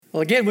Well,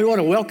 again, we want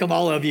to welcome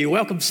all of you.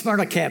 Welcome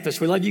Smyrna campus.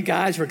 We love you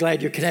guys. We're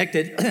glad you're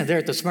connected there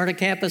at the Smyrna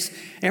campus.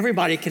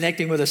 Everybody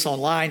connecting with us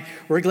online,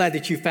 we're glad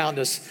that you found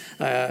us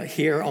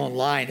here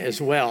online as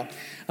well.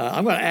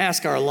 I'm going to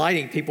ask our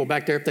lighting people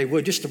back there if they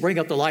would, just to bring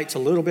up the lights a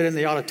little bit in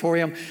the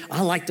auditorium.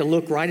 I like to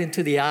look right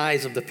into the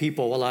eyes of the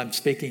people while I'm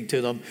speaking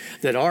to them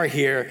that are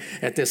here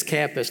at this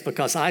campus,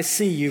 because I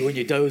see you when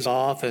you doze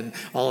off and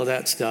all of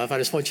that stuff. I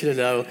just want you to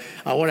know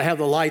I want to have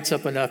the lights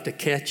up enough to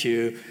catch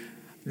you.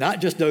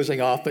 Not just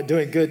dozing off, but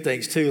doing good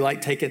things too,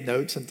 like taking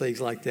notes and things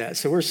like that.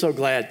 So we're so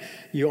glad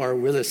you are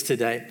with us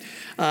today.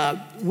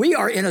 We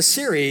are in a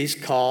series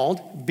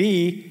called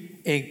Be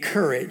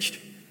Encouraged.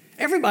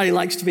 Everybody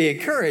likes to be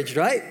encouraged,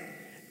 right?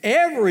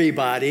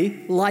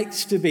 Everybody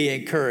likes to be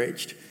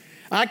encouraged.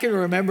 I can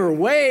remember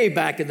way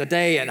back in the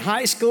day in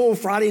high school,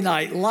 Friday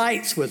night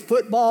lights with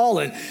football,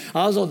 and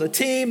I was on the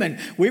team, and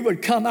we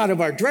would come out of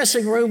our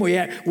dressing room. We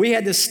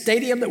had this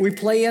stadium that we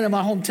play in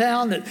my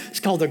hometown that's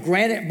called the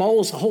Granite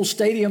Bowl. It's a whole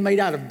stadium made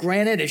out of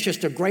granite. It's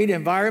just a great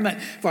environment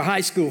for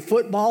high school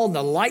football, and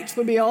the lights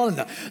would be on,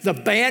 and the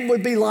band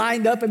would be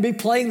lined up and be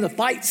playing the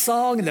fight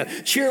song, and the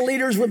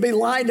cheerleaders would be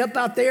lined up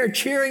out there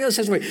cheering us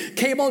as we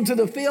came onto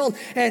the field,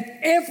 and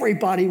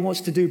everybody wants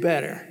to do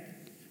better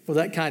for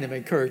that kind of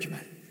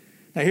encouragement.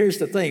 Now, here's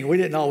the thing. We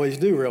didn't always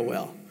do real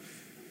well.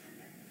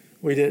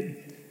 We didn't.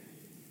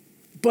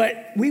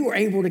 But we were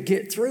able to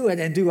get through it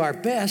and do our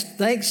best,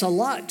 thanks a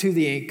lot to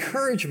the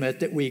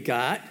encouragement that we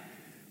got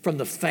from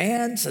the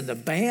fans and the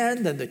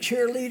band and the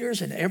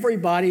cheerleaders and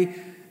everybody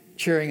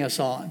cheering us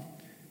on.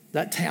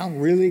 That town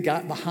really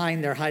got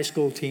behind their high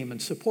school team and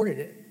supported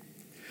it.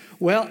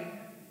 Well,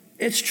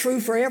 it's true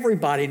for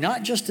everybody,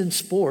 not just in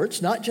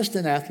sports, not just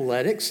in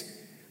athletics.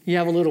 You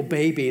have a little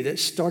baby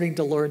that's starting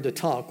to learn to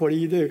talk. What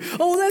do?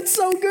 Oh, that's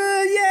so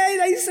good. Yay,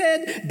 they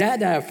said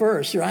dada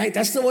first, right?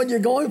 That's the one you're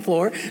going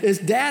for, is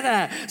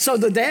dada. So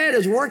the dad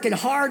is working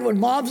hard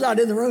when mom's not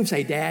in the room.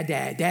 Say,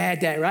 dada,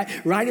 dada, right?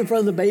 Right in front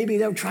of the baby.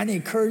 They're trying to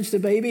encourage the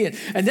baby.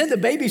 And then the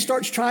baby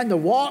starts trying to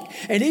walk.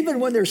 And even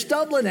when they're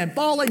stumbling and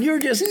falling, you're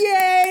just,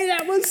 yay,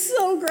 that was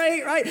so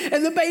great, right?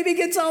 And the baby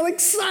gets all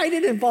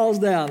excited and falls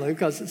down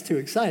because it's too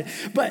excited.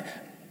 But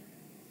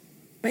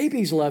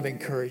babies love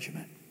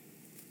encouragement.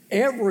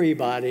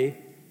 Everybody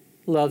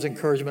loves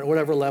encouragement,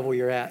 whatever level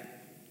you're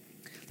at.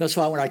 That's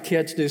why when our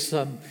kids do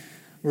some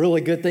really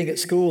good thing at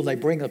school, they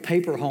bring the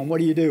paper home. What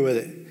do you do with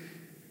it?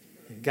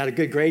 You got a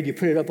good grade, you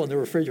put it up on the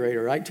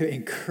refrigerator, right? To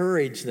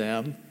encourage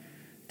them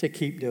to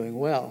keep doing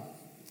well,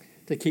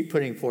 to keep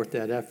putting forth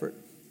that effort.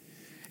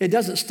 It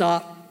doesn't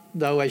stop,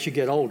 though, as you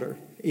get older.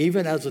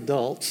 Even as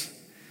adults,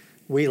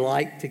 we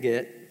like to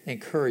get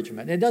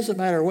encouragement. It doesn't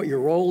matter what your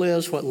role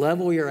is, what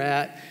level you're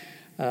at.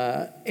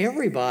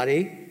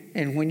 Everybody.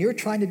 And when you're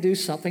trying to do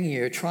something,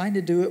 you're trying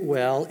to do it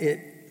well,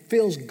 it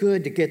feels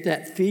good to get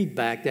that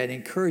feedback, that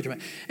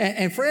encouragement.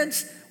 And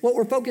friends, what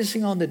we're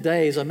focusing on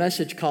today is a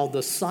message called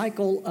the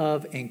cycle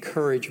of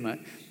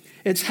encouragement.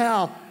 It's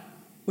how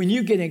when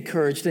you get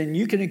encouraged, then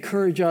you can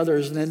encourage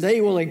others, and then they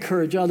will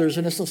encourage others.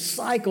 And it's a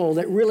cycle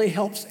that really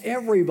helps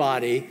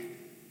everybody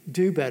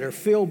do better,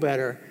 feel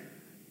better,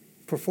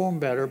 perform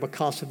better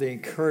because of the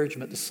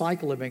encouragement, the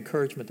cycle of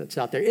encouragement that's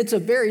out there. It's a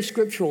very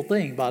scriptural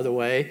thing, by the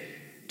way,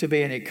 to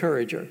be an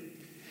encourager.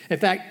 In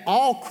fact,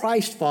 all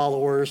Christ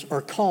followers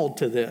are called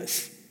to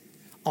this.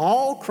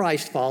 All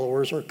Christ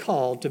followers are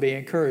called to be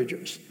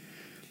encouragers.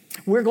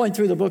 We're going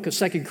through the book of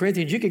 2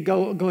 Corinthians. You could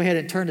go ahead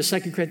and turn to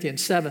 2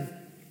 Corinthians 7.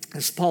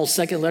 It's Paul's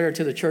second letter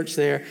to the church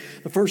there.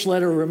 The first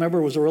letter,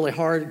 remember, was a really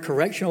hard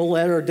correctional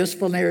letter,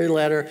 disciplinary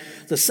letter.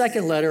 The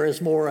second letter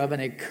is more of an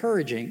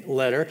encouraging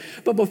letter.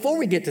 But before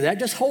we get to that,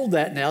 just hold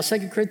that now.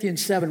 2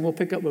 Corinthians 7, we'll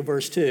pick up with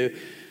verse 2.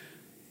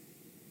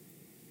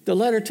 The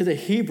letter to the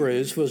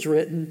Hebrews was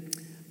written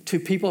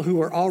to people who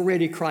were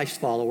already Christ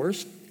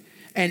followers.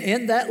 And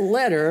in that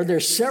letter,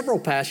 there's several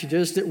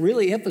passages that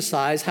really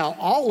emphasize how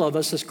all of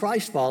us as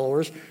Christ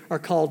followers are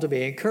called to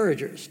be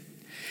encouragers.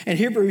 In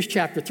Hebrews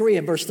chapter 3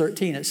 and verse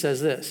 13, it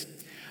says this,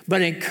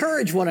 "But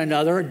encourage one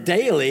another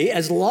daily,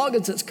 as long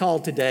as it's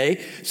called today,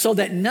 so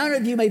that none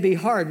of you may be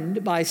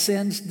hardened by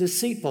sin's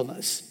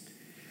deceitfulness."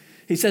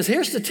 He says,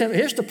 here's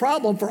the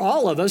problem for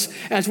all of us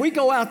as we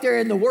go out there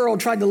in the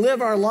world trying to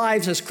live our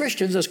lives as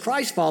Christians, as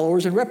Christ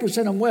followers, and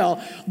represent them well.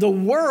 The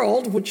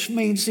world, which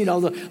means,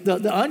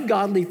 the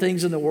ungodly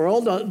things in the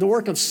world, the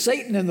work of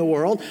Satan in the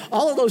world,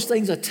 all of those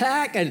things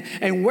attack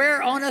and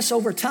wear on us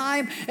over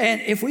time. And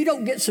if we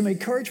don't get some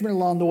encouragement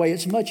along the way,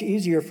 it's much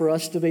easier for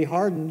us to be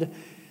hardened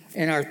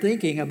in our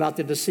thinking about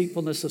the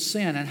deceitfulness of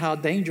sin and how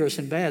dangerous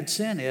and bad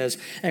sin is.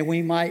 And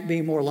we might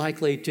be more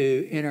likely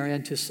to enter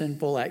into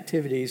sinful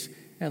activities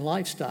and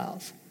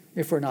lifestyles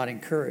if we're not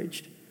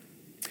encouraged.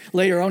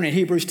 Later on in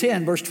Hebrews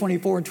 10, verse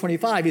 24 and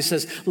 25, he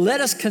says,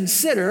 let us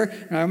consider,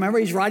 now remember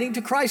he's writing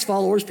to Christ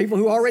followers, people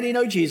who already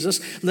know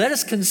Jesus, let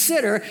us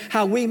consider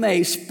how we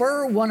may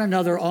spur one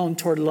another on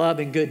toward love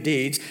and good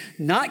deeds,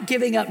 not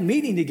giving up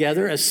meeting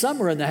together as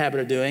some are in the habit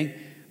of doing,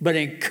 but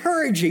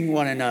encouraging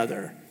one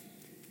another,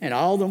 and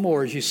all the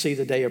more as you see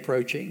the day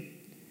approaching.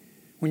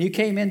 When you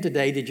came in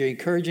today, did you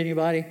encourage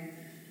anybody?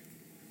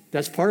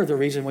 That's part of the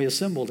reason we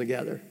assemble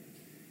together.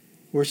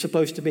 We're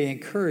supposed to be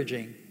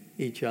encouraging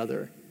each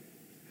other.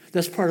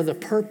 That's part of the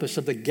purpose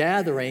of the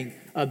gathering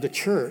of the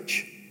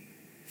church.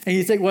 And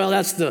you think, well,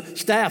 that's the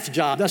staff's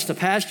job. That's the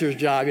pastor's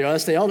job.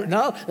 That's the elder.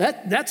 No,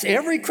 that's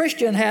every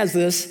Christian has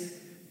this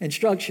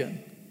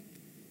instruction.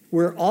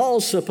 We're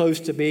all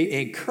supposed to be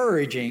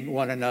encouraging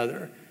one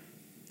another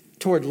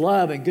toward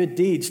love and good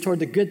deeds, toward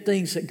the good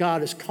things that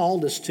God has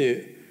called us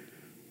to.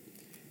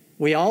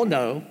 We all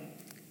know,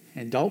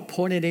 and don't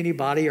point at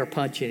anybody or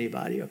punch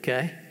anybody,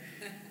 okay?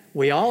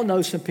 We all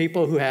know some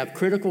people who have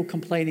critical,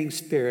 complaining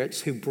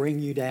spirits who bring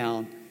you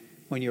down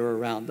when you're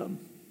around them.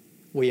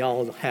 We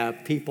all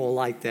have people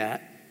like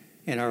that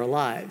in our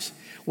lives.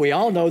 We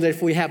all know that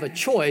if we have a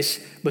choice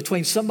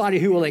between somebody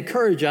who will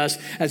encourage us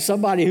and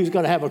somebody who's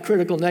going to have a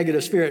critical,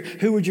 negative spirit,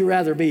 who would you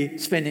rather be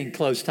spending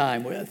close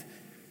time with?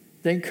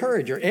 The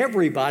encourager.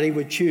 Everybody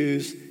would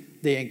choose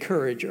the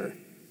encourager.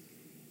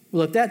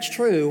 Well, if that's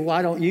true,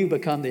 why don't you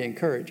become the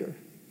encourager?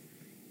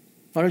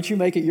 Why don't you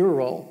make it your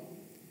role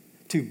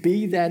to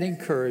be that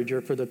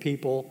encourager for the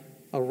people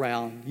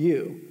around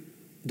you?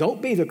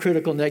 Don't be the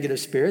critical negative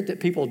spirit that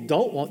people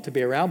don't want to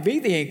be around. Be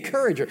the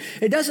encourager.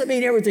 It doesn't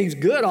mean everything's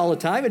good all the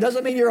time. It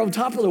doesn't mean you're on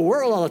top of the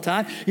world all the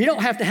time. You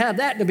don't have to have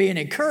that to be an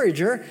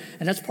encourager.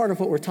 And that's part of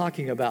what we're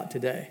talking about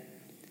today.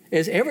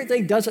 Is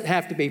everything doesn't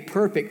have to be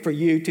perfect for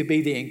you to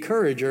be the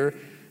encourager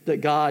that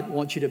God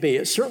wants you to be.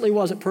 It certainly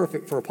wasn't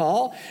perfect for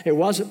Paul. It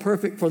wasn't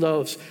perfect for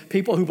those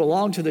people who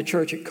belonged to the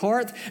church at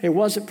Corinth. It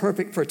wasn't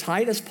perfect for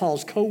Titus,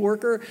 Paul's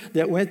co-worker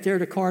that went there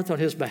to Corinth on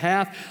his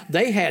behalf.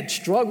 They had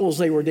struggles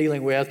they were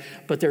dealing with,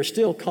 but they're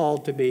still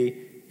called to be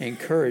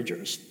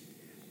encouragers.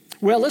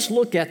 Well, let's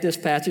look at this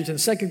passage in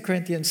 2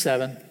 Corinthians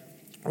 7.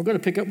 We're going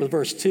to pick up with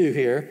verse 2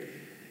 here.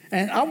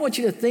 And I want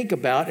you to think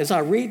about, as I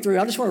read through,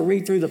 I just want to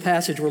read through the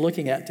passage we're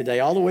looking at today,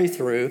 all the way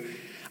through.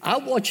 I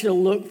want you to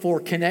look for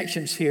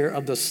connections here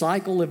of the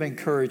cycle of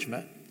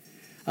encouragement,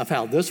 of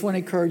how this one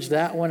encouraged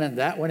that one and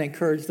that one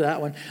encouraged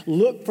that one.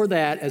 Look for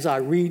that as I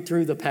read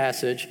through the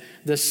passage,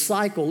 the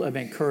cycle of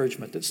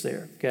encouragement that's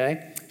there,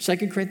 okay? 2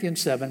 Corinthians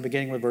 7,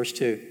 beginning with verse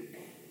 2.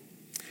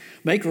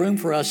 Make room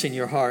for us in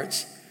your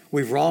hearts.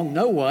 We've wronged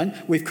no one.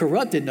 We've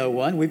corrupted no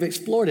one. We've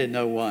exploited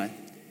no one.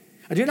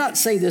 I do not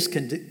say this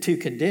to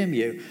condemn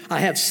you. I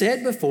have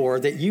said before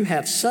that you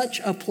have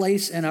such a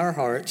place in our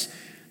hearts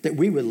that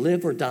we would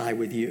live or die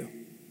with you.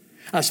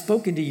 I've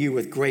spoken to you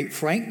with great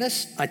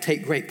frankness. I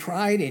take great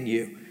pride in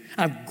you.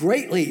 I'm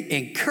greatly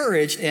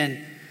encouraged, and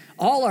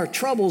all our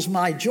troubles,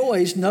 my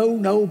joys, know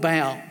no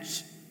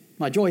bounds.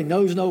 My joy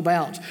knows no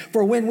bounds.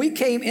 For when we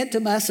came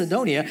into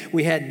Macedonia,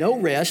 we had no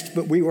rest,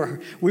 but we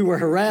were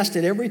harassed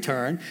at every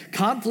turn,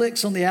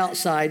 conflicts on the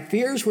outside,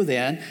 fears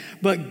within.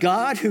 But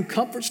God, who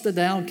comforts the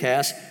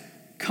downcast,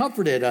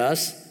 comforted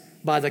us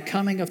by the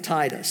coming of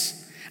Titus.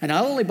 And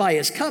not only by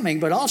his coming,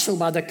 but also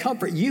by the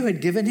comfort you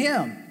had given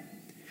him.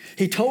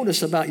 He told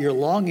us about your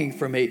longing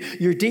for me,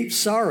 your deep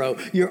sorrow,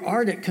 your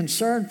ardent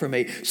concern for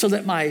me, so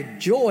that my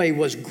joy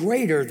was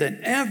greater than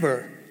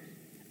ever.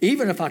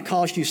 Even if I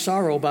caused you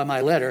sorrow by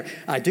my letter,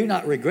 I do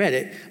not regret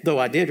it, though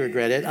I did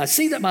regret it. I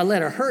see that my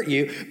letter hurt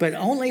you, but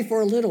only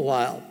for a little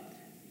while.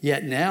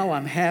 Yet now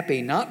I'm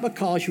happy, not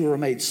because you were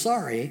made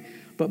sorry,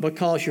 but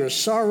because your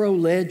sorrow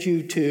led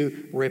you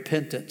to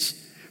repentance.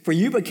 For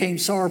you became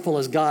sorrowful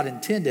as God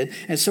intended,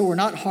 and so were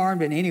not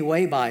harmed in any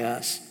way by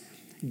us.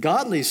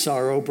 Godly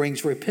sorrow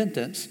brings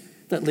repentance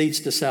that leads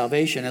to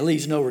salvation and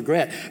leaves no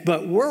regret.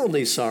 But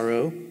worldly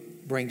sorrow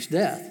brings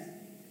death.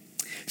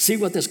 See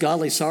what this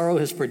godly sorrow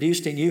has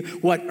produced in you.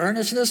 What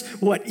earnestness,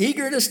 what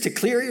eagerness to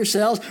clear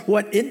yourselves,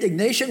 what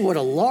indignation, what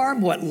alarm,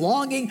 what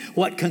longing,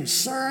 what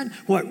concern,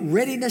 what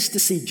readiness to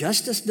see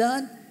justice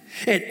done.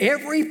 At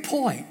every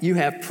point you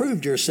have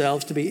proved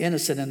yourselves to be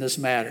innocent in this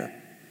matter.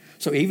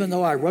 So even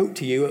though I wrote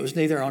to you, it was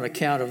neither on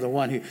account of the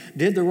one who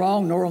did the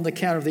wrong nor on the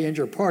account of the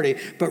injured party,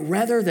 but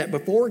rather that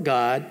before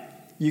God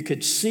you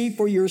could see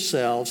for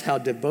yourselves how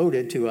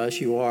devoted to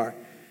us you are.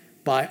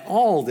 By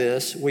all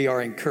this we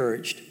are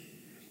encouraged.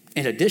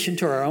 In addition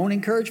to our own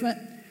encouragement,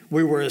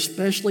 we were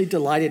especially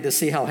delighted to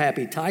see how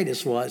happy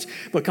Titus was,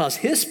 because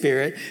his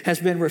spirit has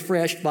been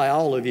refreshed by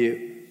all of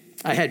you.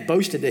 I had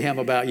boasted to him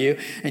about you,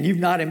 and you've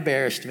not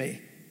embarrassed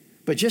me.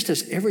 But just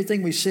as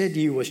everything we said to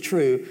you was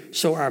true,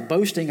 so our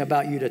boasting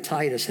about you to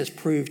Titus has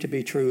proved to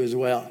be true as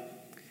well.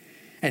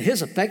 And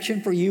his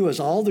affection for you is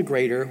all the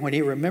greater when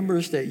he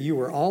remembers that you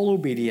were all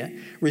obedient,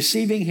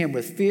 receiving him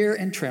with fear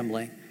and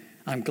trembling.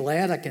 I'm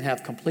glad I can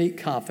have complete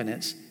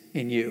confidence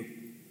in you.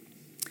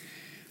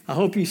 I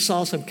hope you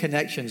saw some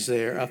connections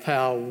there of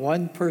how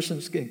one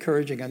person's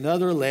encouraging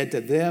another led to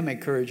them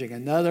encouraging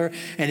another,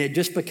 and it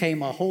just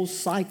became a whole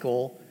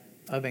cycle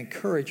of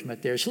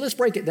encouragement there. So let's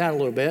break it down a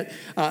little bit.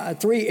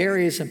 3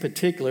 areas in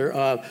particular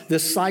of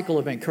this cycle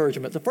of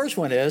encouragement. The first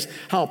one is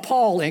how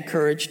Paul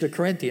encouraged the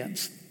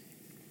Corinthians.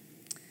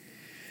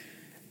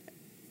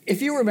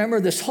 If you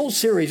remember this whole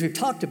series we've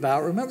talked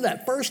about, remember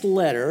that first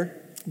letter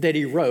that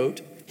he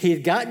wrote, he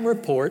had gotten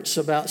reports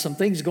about some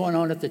things going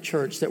on at the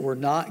church that were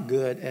not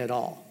good at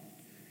all.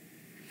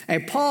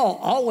 And Paul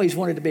always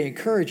wanted to be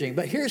encouraging,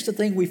 but here's the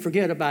thing we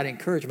forget about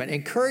encouragement.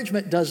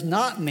 Encouragement does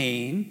not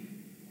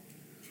mean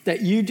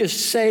that you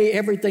just say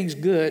everything's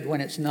good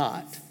when it's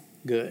not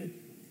good.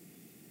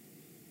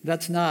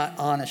 That's not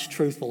honest,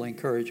 truthful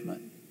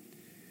encouragement.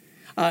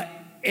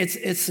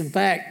 It's in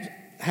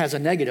fact has a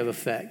negative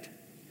effect.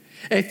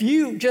 If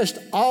you just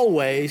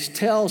always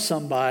tell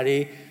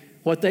somebody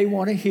what they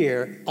want to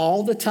hear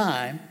all the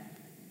time,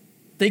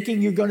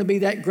 thinking you're going to be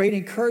that great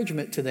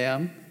encouragement to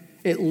them,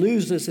 it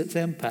loses its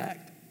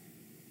impact.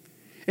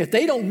 If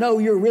they don't know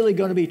you're really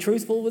going to be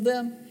truthful with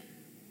them,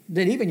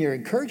 then even your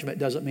encouragement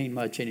doesn't mean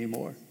much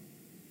anymore.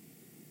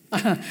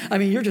 I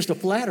mean, you're just a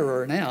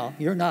flatterer now.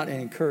 You're not an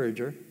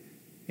encourager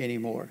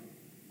anymore.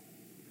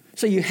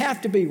 So you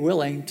have to be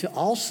willing to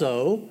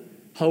also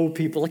hold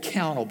people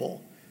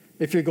accountable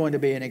if you're going to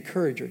be an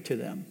encourager to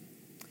them.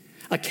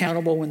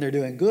 Accountable when they're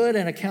doing good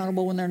and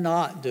accountable when they're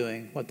not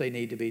doing what they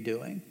need to be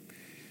doing.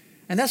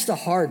 And that's the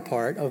hard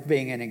part of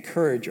being an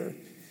encourager.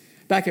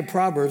 Back in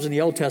Proverbs in the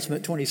Old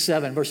Testament,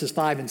 27, verses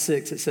 5 and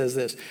 6, it says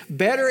this: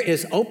 better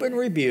is open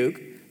rebuke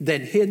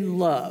than hidden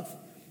love.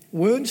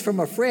 Wounds from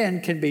a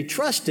friend can be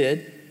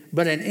trusted,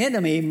 but an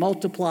enemy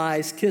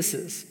multiplies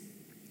kisses.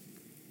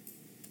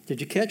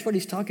 Did you catch what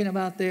he's talking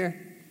about there?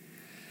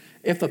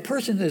 If a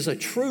person is a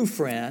true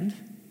friend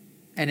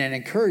and an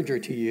encourager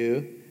to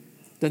you,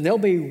 then they'll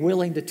be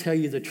willing to tell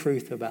you the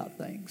truth about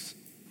things.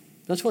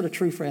 That's what a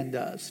true friend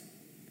does.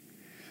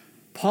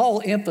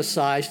 Paul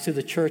emphasized to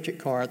the church at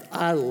Corinth,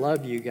 I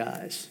love you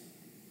guys.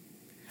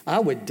 I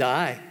would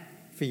die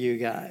for you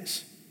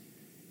guys.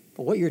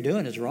 But what you're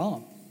doing is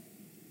wrong.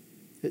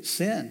 It's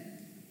sin.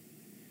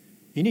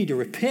 You need to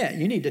repent.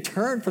 You need to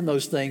turn from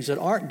those things that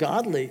aren't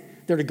godly,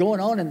 that are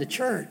going on in the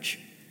church,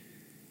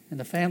 in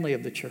the family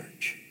of the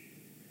church.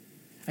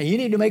 And you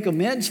need to make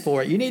amends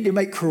for it. You need to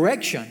make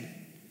correction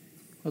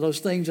for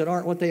those things that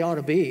aren't what they ought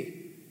to be.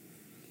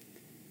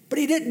 But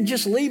he didn't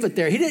just leave it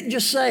there. He didn't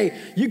just say,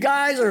 you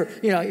guys are,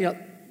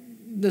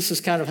 this is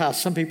kind of how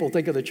some people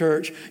think of the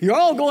church. You're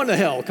all going to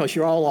hell because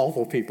you're all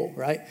awful people,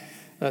 right?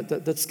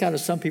 That's kind of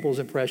some people's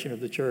impression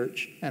of the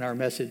church and our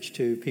message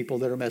to people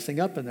that are messing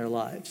up in their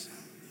lives.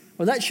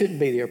 Well, that shouldn't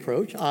be the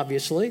approach,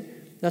 obviously.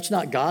 That's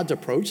not God's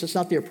approach. That's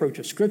not the approach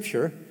of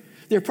Scripture.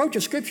 The approach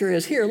of Scripture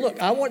is, here,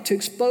 look, I want to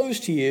expose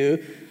to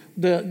you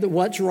the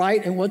what's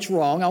right and what's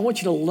wrong. I want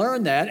you to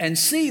learn that and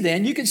see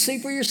then. You can see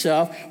for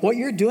yourself what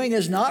you're doing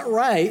is not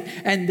right,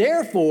 and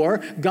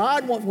therefore,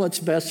 God wants what's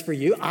best for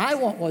you. I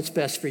want what's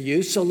best for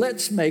you, so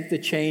let's make the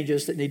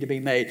changes that need to be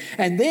made.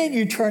 And then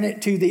you turn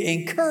it to the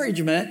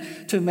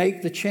encouragement to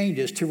make the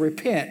changes, to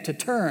repent, to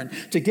turn,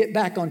 to get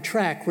back on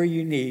track where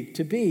you need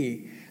to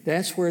be.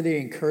 That's where the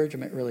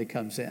encouragement really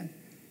comes in.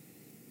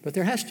 But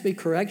there has to be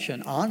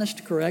correction,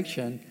 honest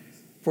correction,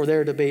 for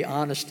there to be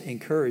honest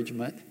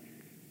encouragement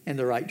in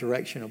the right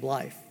direction of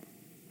life.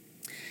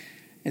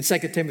 In 2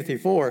 Timothy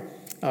 4,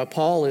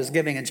 Paul is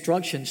giving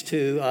instructions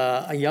to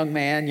a young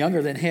man,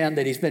 younger than him,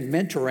 that he's been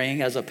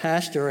mentoring as a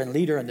pastor and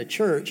leader in the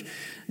church,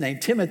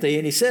 named Timothy.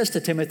 And he says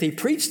to Timothy,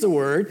 preach the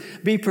word,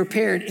 be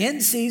prepared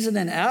in season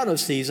and out of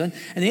season.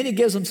 And then he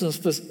gives him some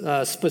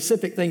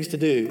specific things to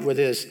do with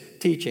his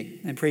teaching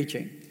and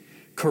preaching.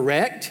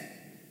 Correct,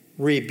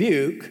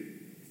 rebuke,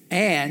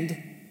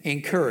 and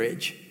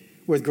encourage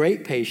with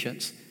great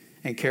patience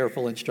and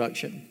careful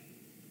instruction.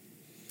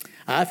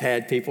 I've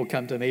had people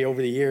come to me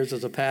over the years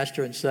as a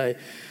pastor and say,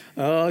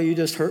 oh, you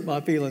just hurt my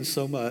feelings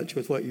so much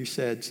with what you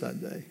said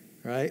Sunday,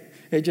 right?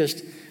 It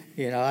just,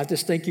 I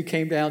just think you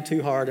came down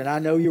too hard, and I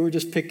know you were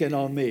just picking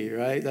on me,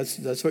 right?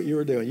 That's what you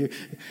were doing.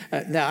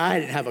 Now, I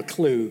didn't have a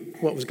clue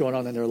what was going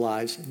on in their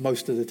lives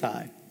most of the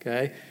time,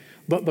 okay?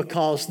 But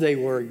because they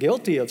were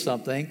guilty of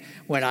something,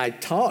 when I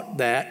taught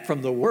that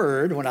from the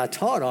Word, when I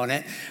taught on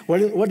it,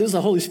 what does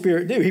the Holy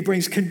Spirit do? He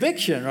brings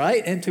conviction,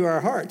 right, into our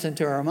hearts,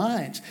 into our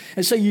minds.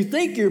 And so you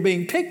think you're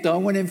being picked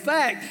on when, in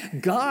fact,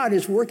 God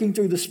is working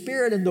through the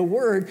Spirit and the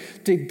Word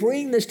to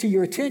bring this to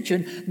your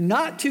attention,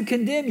 not to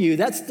condemn you.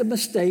 That's the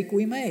mistake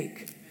we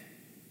make.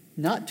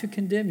 Not to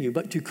condemn you,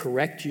 but to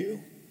correct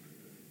you,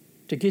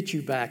 to get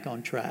you back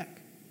on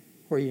track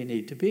where you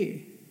need to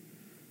be.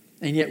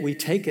 And yet we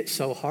take it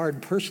so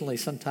hard personally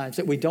sometimes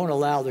that we don't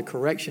allow the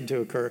correction to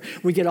occur.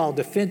 We get all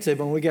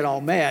defensive and we get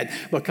all mad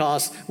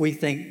because we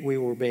think we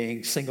were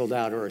being singled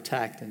out or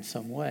attacked in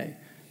some way.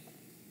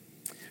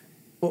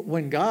 But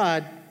when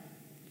God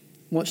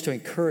wants to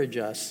encourage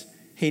us,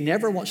 He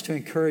never wants to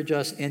encourage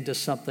us into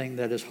something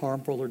that is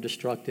harmful or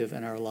destructive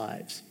in our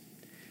lives.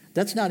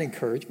 That's not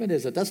encouragement,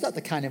 is it? That's not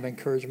the kind of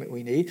encouragement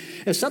we need.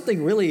 If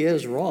something really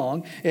is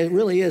wrong, it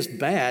really is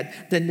bad,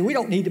 then we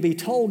don't need to be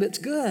told it's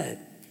good.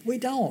 We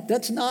don't.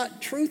 That's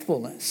not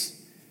truthfulness.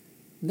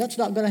 That's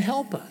not going to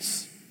help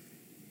us.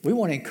 We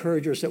want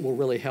encouragers that will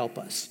really help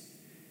us.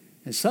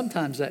 And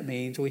sometimes that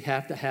means we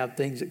have to have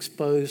things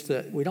exposed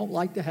that we don't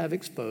like to have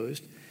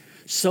exposed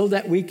so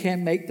that we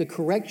can make the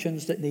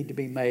corrections that need to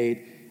be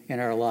made in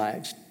our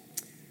lives.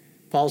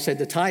 Paul said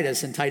to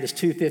Titus in Titus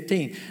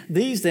 2:15,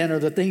 these then are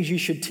the things you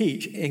should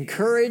teach.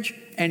 Encourage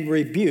and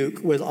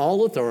rebuke with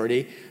all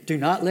authority. Do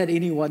not let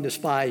anyone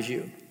despise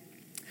you.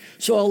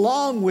 So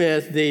along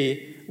with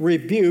the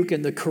rebuke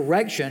and the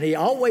correction, he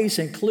always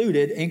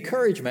included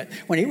encouragement.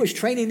 When he was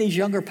training these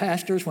younger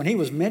pastors, when he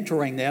was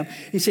mentoring them,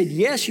 he said,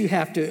 yes, you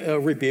have to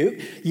rebuke.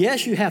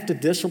 Yes, you have to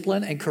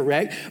discipline and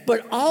correct,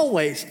 but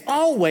always,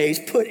 always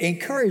put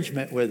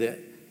encouragement with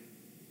it.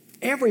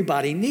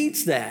 Everybody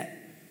needs that.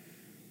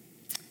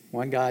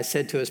 One guy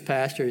said to his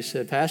pastor, he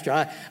said,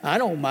 Pastor, I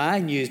don't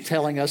mind you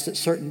telling us that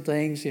certain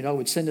things,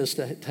 would send us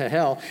to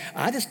hell.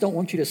 I just don't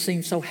want you to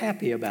seem so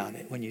happy about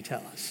it when you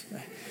tell us.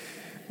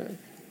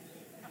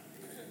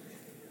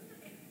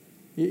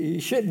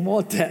 You shouldn't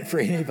want that for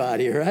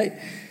anybody, right?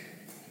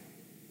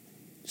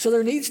 So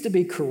there needs to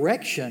be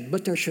correction,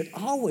 but there should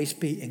always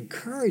be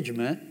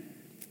encouragement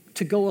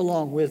to go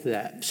along with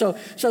that. So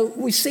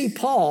we see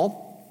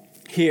Paul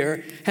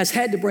here has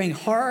had to bring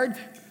hard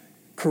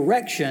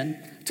correction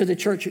to the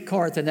church at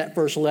Corinth in that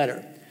first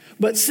letter.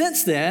 But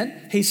since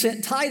then, he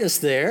sent Titus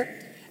there,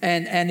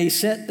 and he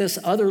sent this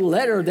other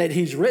letter that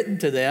he's written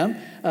to them.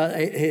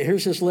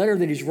 Here's this letter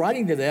that he's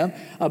writing to them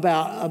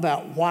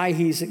about why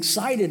he's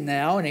excited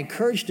now and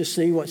encouraged to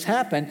see what's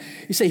happened.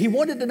 You see, he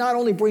wanted to not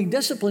only bring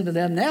discipline to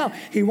them, now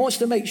he wants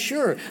to make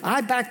sure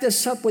I back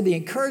this up with the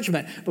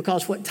encouragement,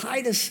 because what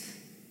Titus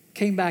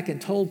came back and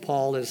told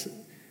Paul is,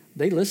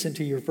 they listened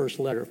to your first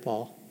letter,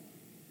 Paul,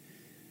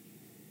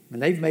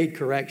 and they've made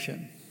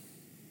correction.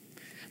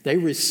 They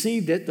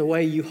received it the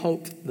way you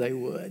hoped they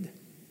would.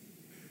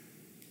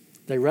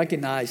 They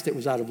recognized it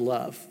was out of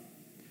love.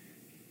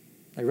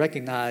 They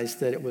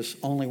recognized that it was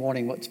only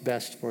wanting what's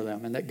best for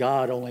them, and that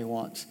God only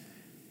wants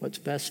what's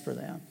best for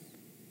them.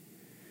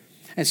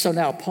 And so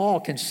now Paul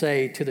can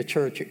say to the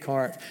church at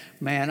Corinth,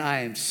 man,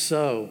 I am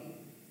so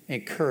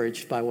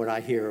encouraged by what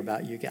I hear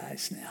about you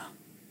guys now,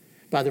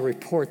 by the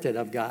report that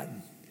I've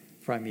gotten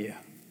from you.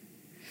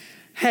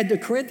 Had the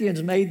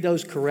Corinthians made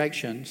those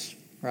corrections,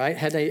 right?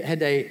 Had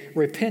they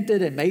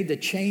repented and made the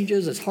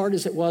changes, as hard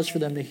as it was for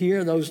them to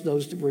hear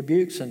those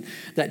rebukes and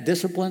that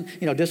discipline?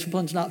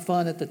 Discipline's not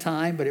fun at the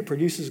time, but it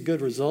produces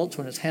good results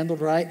when it's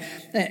handled right.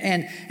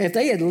 And if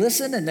they had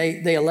listened and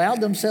they allowed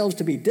themselves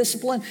to be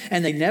disciplined,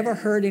 and they never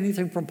heard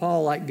anything from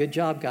Paul like, good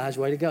job, guys,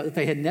 way to go. If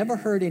they had never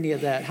heard any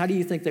of that, how do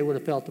you think they would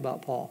have felt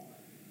about Paul?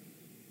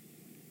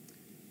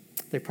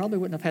 They probably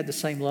wouldn't have had the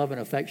same love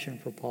and affection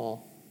for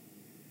Paul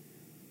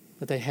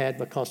that they had,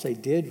 because they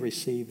did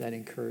receive that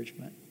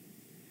encouragement.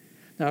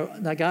 Now,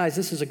 guys,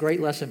 this is a great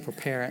lesson for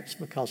parents,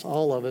 because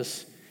all of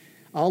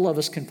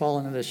us can fall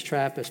into this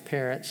trap as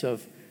parents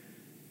of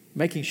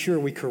making sure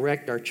we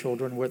correct our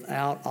children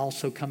without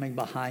also coming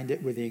behind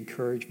it with the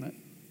encouragement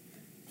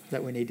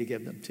that we need to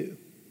give them too.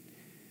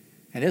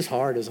 And it's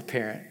hard as a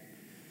parent.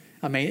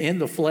 I mean, in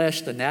the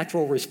flesh, the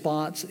natural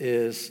response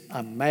is,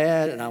 I'm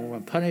mad and I'm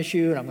going to punish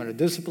you and I'm going to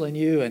discipline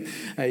you, and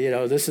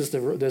this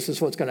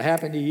is what's going to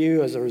happen to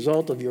you as a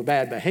result of your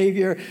bad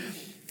behavior.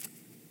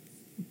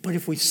 But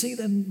if we see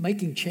them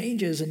making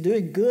changes and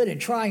doing good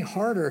and trying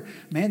harder,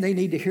 man, they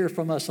need to hear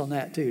from us on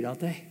that too, don't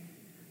they?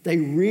 They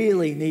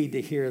really need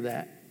to hear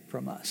that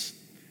from us.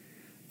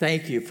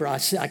 Thank you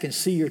I can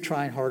see you're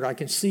trying harder. I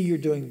can see you're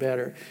doing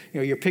better.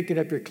 You're picking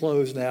up your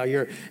clothes now.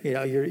 You're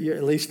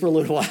at least for a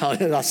little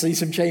while. I see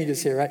some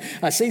changes here, right?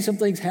 I see some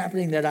things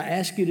happening that I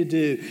ask you to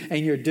do,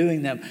 and you're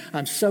doing them.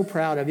 I'm so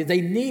proud of you.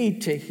 They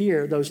need to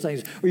hear those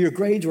things. Or your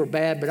grades were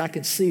bad, but I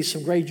can see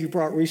some grades you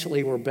brought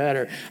recently were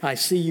better. I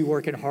see you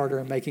working harder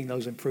and making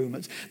those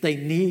improvements. They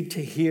need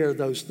to hear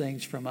those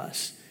things from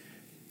us.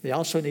 They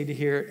also need to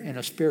hear it in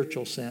a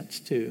spiritual sense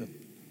too.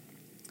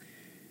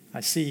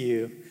 I see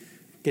you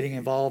getting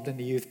involved in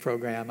the youth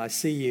program. I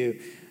see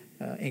you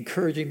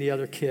encouraging the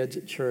other kids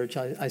at church.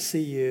 I see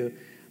you,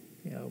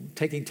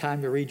 taking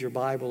time to read your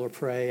Bible or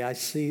pray. I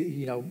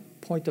see,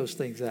 point those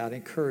things out,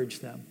 encourage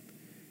them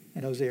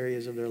in those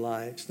areas of their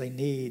lives. They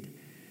need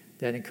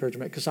that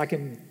encouragement, because I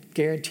can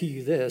guarantee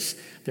you this,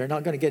 they're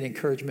not going to get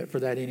encouragement for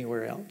that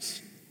anywhere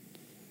else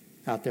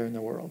out there in the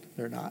world.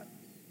 They're not.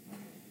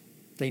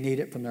 They need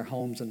it from their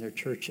homes and their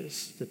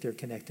churches that they're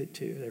connected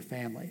to, their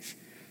families.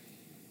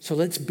 So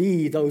let's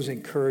be those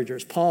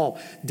encouragers. Paul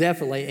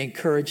definitely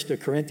encouraged the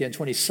Corinthians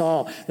when he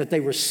saw that they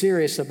were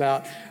serious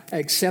about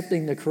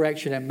accepting the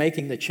correction and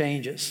making the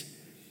changes.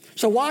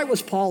 So why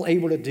was Paul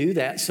able to do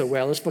that so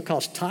well? It's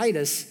because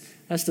Titus,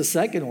 that's the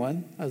second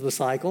one of the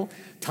cycle,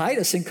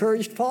 Titus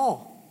encouraged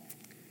Paul.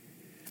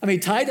 I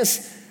mean,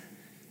 Titus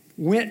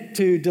went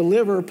to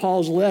deliver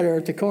Paul's letter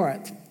to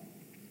Corinth.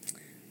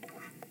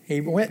 He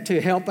went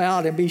to help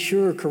out and be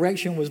sure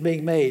correction was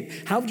being made.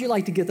 How would you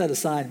like to get that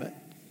assignment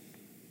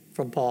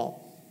from Paul?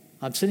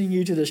 I'm sending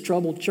you to this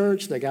troubled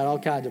church. They got all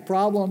kinds of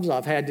problems.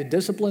 I've had to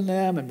discipline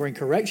them and bring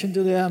correction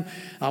to them.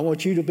 I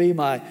want you to be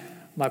my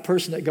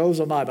person that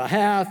goes on my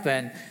behalf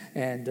and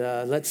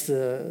lets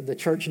the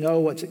church know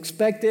what's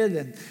expected.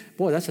 And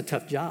boy, that's a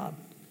tough job.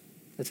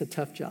 That's a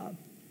tough job.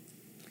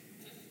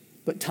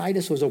 But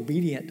Titus was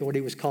obedient to what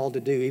he was called to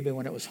do, even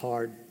when it was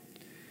hard.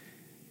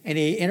 And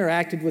he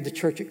interacted with the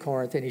church at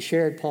Corinth, and he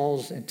shared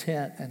Paul's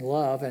intent and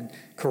love and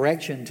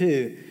correction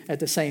too at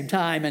the same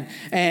time.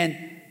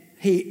 And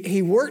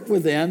he worked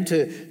with them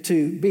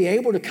to be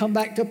able to come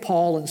back to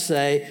Paul and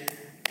say,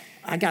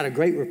 I got a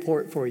great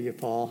report for you,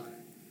 Paul.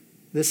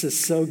 This is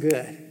so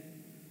good.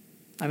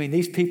 I mean,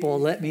 these people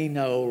let me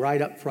know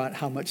right up front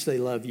how much they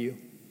love you,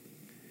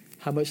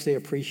 how much they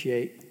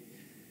appreciate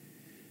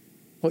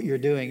what you're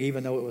doing,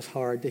 even though it was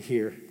hard to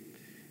hear.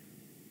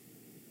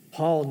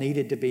 Paul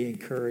needed to be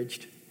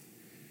encouraged.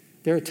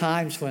 There are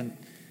times when,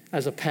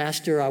 as a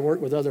pastor, I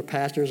work with other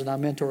pastors and I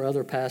mentor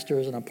other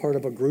pastors, and I'm part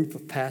of a group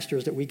of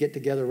pastors that we get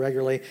together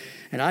regularly.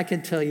 And I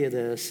can tell you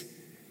this,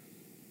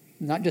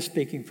 not just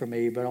speaking for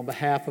me, but on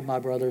behalf of my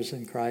brothers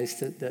in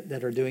Christ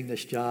that are doing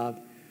this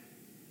job,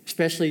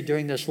 especially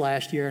during this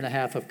last year and a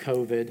half of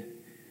COVID,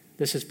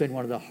 this has been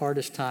one of the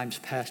hardest times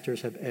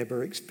pastors have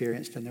ever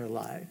experienced in their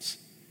lives.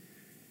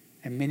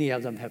 And many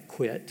of them have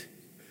quit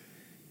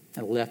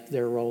and left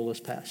their role as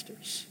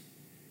pastors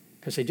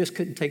because they just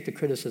couldn't take the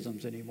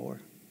criticisms anymore.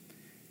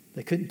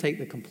 They couldn't take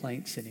the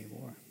complaints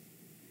anymore.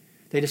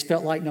 They just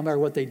felt like no matter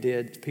what they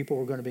did, people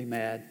were going to be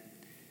mad,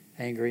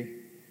 angry,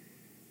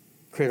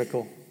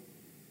 critical.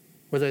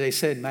 Whether they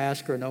said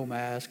mask or no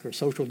mask, or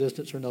social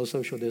distance or no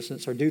social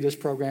distance, or do this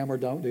program or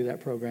don't do that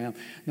program,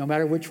 no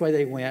matter which way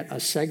they went, a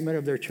segment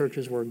of their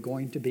churches were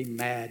going to be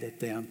mad at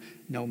them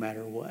no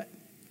matter what.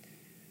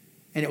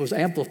 And it was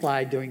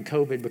amplified during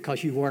COVID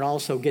because you weren't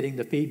also getting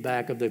the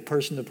feedback of the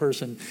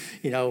person-to-person,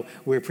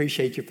 we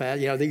appreciate you,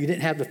 Pat. That you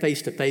didn't have the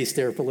face-to-face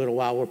there for a little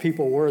while where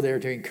people were there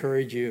to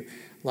encourage you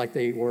like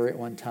they were at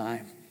one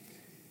time.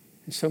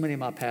 And so many of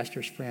my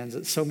pastor's friends,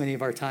 at so many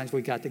of our times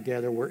we got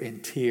together, were in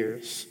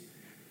tears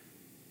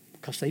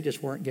because they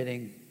just weren't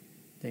getting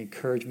the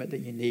encouragement that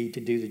you need to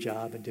do the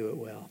job and do it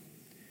well.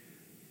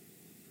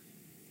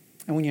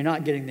 And when you're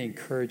not getting the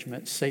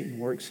encouragement, Satan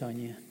works on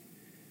you.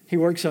 He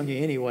works on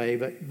you anyway,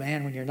 but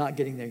man, when you're not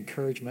getting the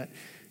encouragement,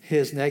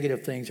 his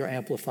negative things are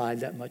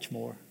amplified that much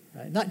more.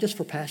 Right? Not just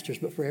for pastors,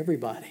 but for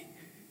everybody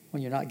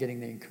when you're not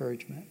getting the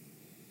encouragement.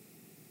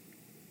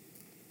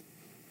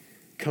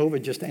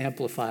 COVID just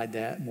amplified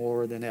that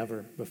more than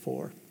ever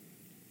before.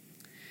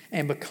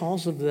 And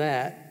because of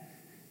that,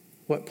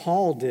 what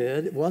Paul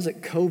did, it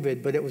wasn't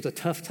COVID, but it was a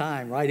tough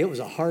time, right? It was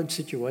a hard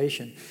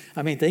situation.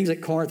 I mean, things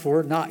at Corinth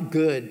were not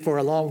good for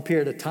a long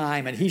period of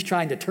time, and he's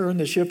trying to turn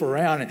the ship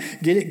around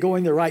and get it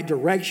going the right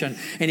direction.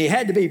 And he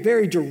had to be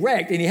very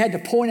direct, and he had to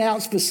point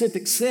out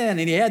specific sin,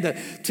 and he had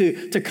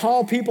to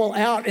call people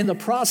out in the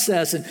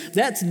process. And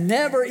that's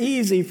never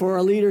easy for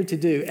a leader to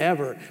do,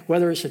 ever,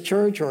 whether it's a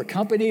church or a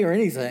company or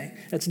anything.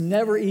 It's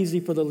never easy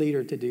for the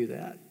leader to do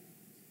that.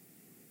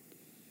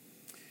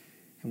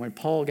 And when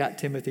Paul got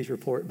Timothy's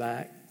report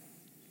back,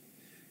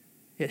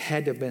 it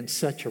had to have been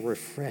such a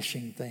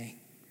refreshing thing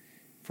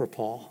for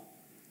Paul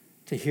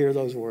to hear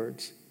those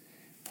words.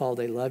 Paul,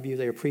 they love you,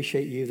 they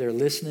appreciate you, they're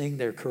listening,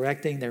 they're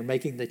correcting, they're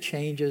making the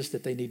changes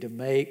that they need to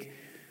make.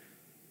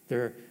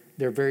 They're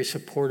very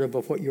supportive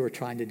of what you were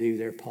trying to do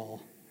there,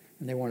 Paul,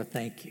 and they want to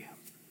thank you.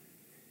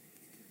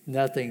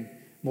 Nothing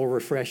more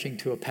refreshing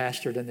to a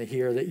pastor than to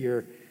hear that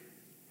your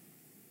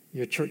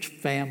church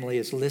family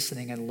is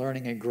listening and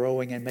learning and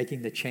growing and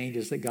making the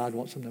changes that God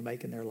wants them to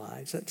make in their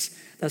lives.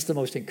 That's the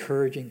most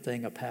encouraging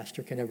thing a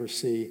pastor can ever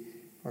see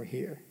or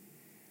hear.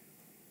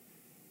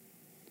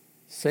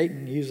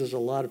 Satan uses a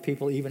lot of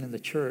people, even in the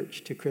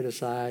church, to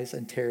criticize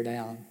and tear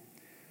down.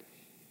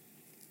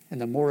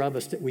 And the more of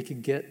us that we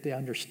can get the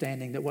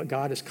understanding that what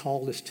God has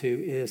called us to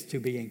is to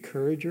be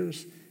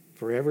encouragers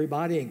for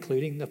everybody,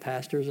 including the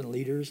pastors and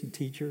leaders and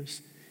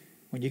teachers.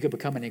 When you can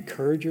become an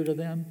encourager to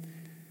them,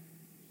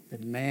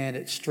 then man,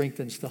 it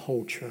strengthens the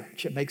whole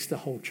church. It makes the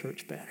whole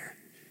church better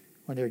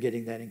when they're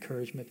getting that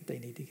encouragement that they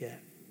need to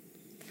get.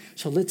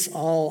 So let's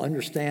all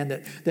understand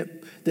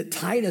that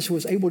Titus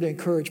was able to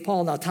encourage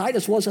Paul. Now,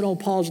 Titus wasn't on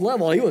Paul's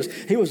level. He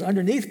was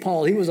underneath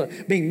Paul. He was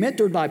being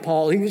mentored by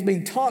Paul. He was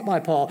being taught by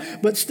Paul.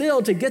 But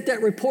still, to get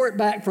that report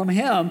back from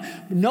him,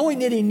 knowing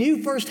that he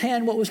knew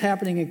firsthand what was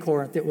happening in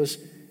Corinth,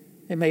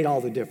 it made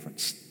all the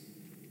difference.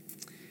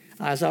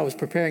 As I was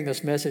preparing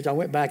this message, I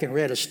went back and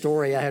read a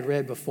story I had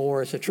read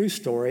before. It's a true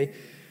story.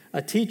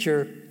 A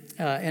teacher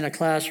in a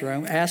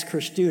classroom asked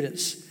her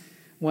students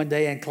one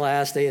day in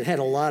class, they had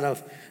a lot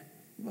of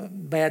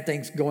bad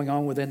things going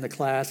on within the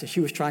class, and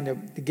she was trying to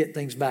get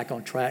things back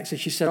on track. So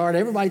she said, all right,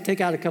 everybody take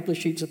out a couple of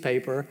sheets of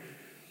paper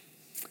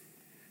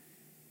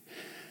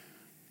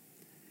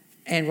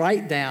and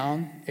write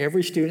down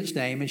every student's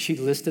name. And she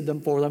listed them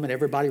for them, and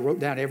everybody wrote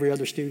down, every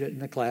other student in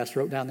the class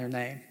wrote down their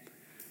name.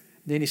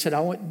 Then he said,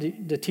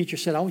 the teacher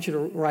said, I want you to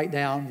write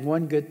down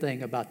one good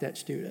thing about that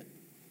student,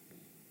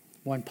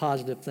 one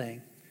positive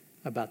thing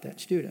about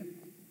that student.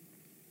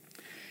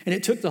 And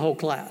it took the whole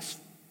class,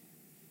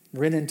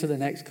 ran into the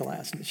next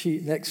class,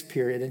 next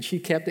period, and she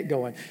kept it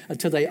going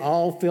until they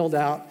all filled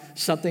out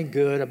something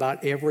good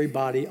about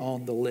everybody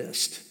on the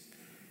list.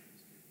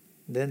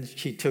 Then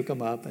she took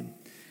them up and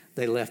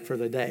they left for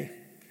the day.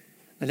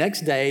 The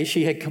next day,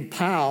 she had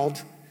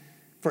compiled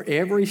for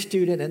every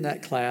student in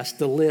that class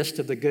the list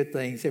of the good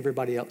things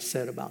everybody else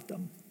said about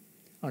them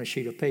on a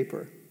sheet of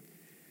paper.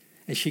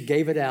 And she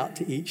gave it out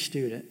to each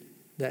student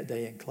that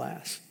day in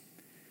class.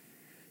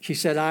 She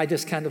said, I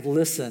just kind of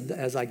listened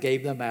as I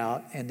gave them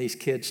out, and these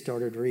kids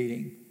started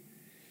reading.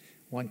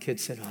 One kid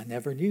said, I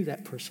never knew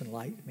that person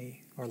liked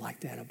me or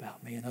liked that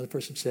about me. Another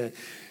person said,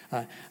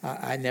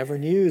 I never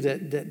knew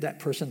that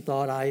person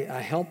thought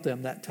I helped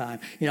them that time.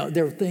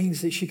 There were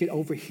things that she could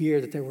overhear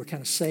that they were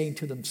kind of saying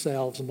to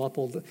themselves,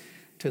 muffled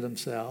to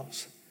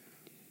themselves.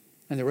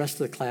 And the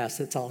rest of the class,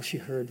 that's all she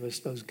heard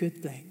was those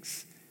good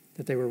things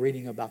that they were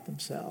reading about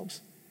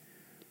themselves.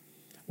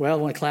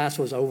 Well, when class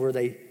was over,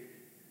 they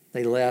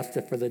left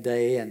for the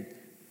day, and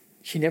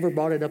she never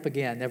brought it up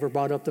again, never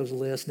brought up those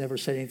lists, never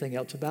said anything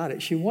else about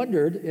it. She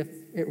wondered if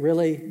it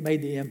really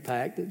made the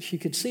impact, that she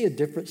could see a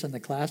difference in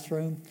the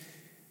classroom.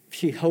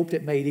 She hoped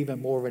it made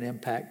even more of an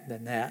impact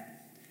than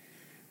that.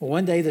 Well,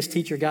 one day this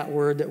teacher got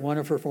word that one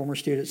of her former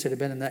students that had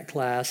been in that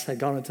class had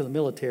gone into the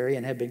military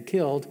and had been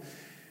killed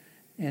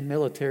in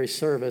military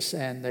service,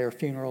 and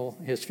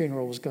his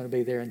funeral was going to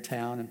be there in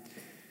town. And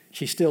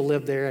she still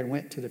lived there and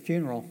went to the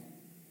funeral.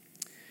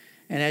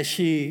 And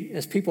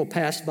as people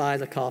passed by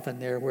the coffin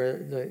there where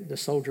the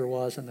soldier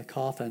was in the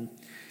coffin,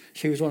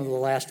 she was one of the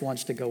last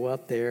ones to go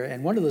up there.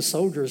 And one of the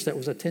soldiers that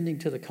was attending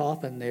to the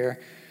coffin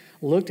there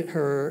looked at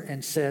her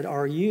and said,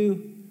 "Are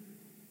you?"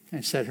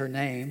 and said her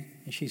name.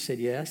 And she said,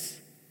 "Yes."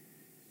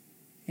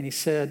 And he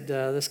said,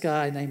 this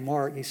guy named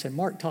Mark, he said,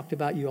 "Mark talked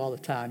about you all the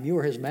time. You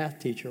were his math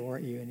teacher,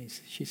 weren't you?" And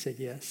she said,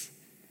 "Yes."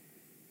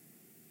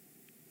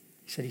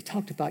 He said, "He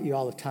talked about you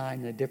all the time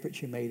and the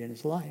difference you made in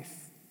his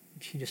life."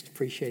 She just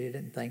appreciated it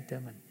and thanked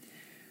him. And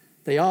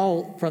they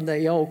all, from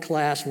the old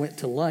class, went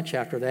to lunch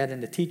after that,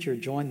 and the teacher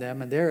joined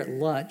them. And there at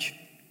lunch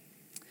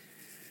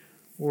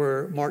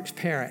were Mark's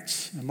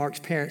parents. And Mark's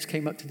parents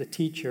came up to the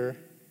teacher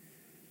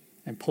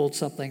and pulled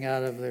something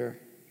out of the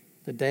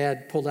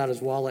dad pulled out his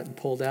wallet and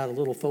pulled out a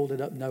little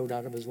folded up note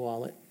out of his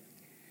wallet.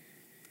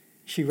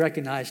 She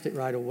recognized it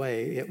right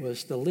away. It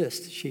was the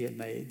list she had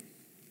made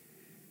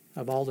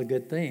of all the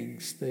good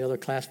things the other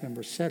class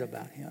members said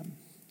about him.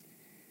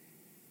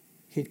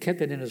 He'd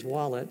kept it in his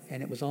wallet,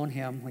 and it was on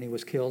him when he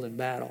was killed in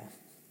battle.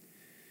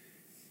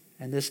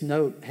 And this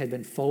note had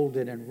been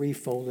folded and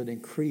refolded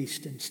and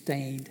creased and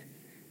stained.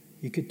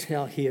 You could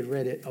tell he had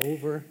read it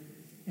over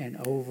and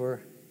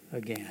over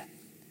again.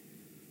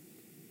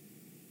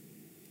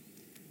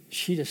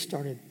 She just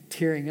started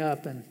tearing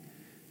up, and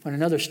when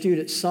another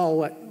student saw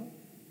what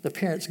the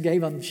parents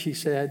gave him, she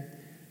said,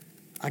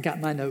 "I got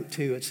my note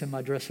too. It's in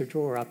my dresser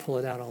drawer. I pull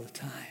it out all the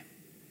time."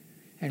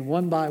 And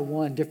one by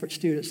one, different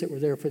students that were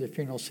there for the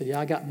funeral said, "Yeah,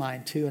 I got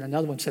mine too." And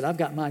another one said, "I've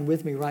got mine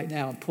with me right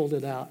now," and pulled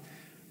it out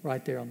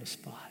right there on the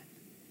spot.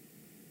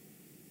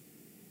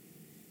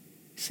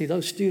 See,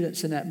 those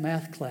students in that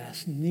math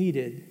class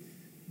needed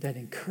that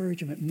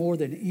encouragement more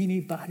than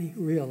anybody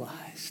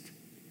realized.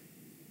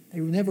 They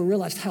never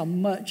realized how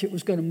much it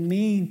was going to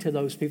mean to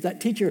those people.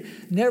 That teacher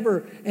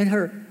never, in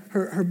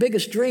her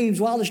biggest dreams,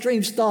 wildest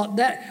dreams, thought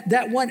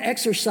that one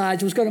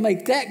exercise was going to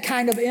make that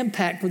kind of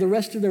impact for the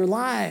rest of their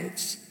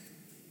lives.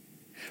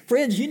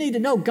 Friends, you need to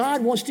know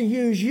God wants to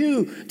use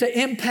you to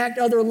impact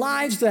other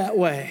lives that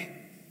way.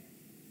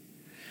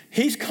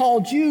 He's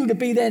called you to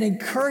be that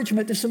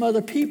encouragement to some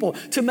other people,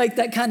 to make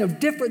that kind of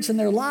difference in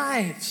their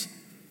lives.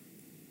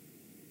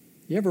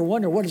 You ever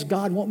wonder, what does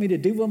God want me to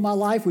do with my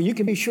life? Well, you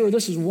can be sure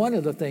this is one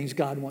of the things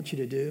God wants you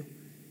to do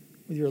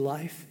with your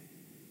life.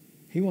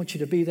 He wants you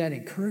to be that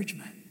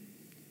encouragement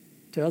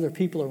to other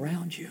people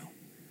around you.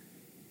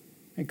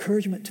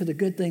 Encouragement to the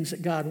good things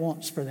that God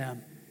wants for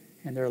them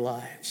in their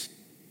lives.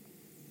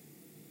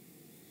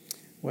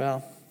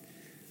 Well,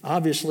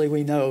 obviously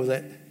we know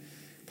that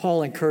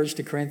Paul encouraged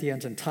the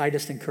Corinthians and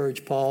Titus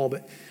encouraged Paul,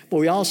 but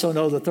we also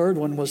know the third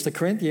one was the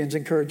Corinthians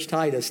encouraged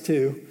Titus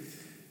too.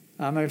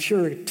 I'm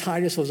sure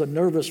Titus was a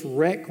nervous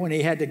wreck when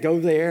he had to go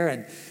there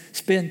and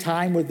spend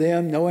time with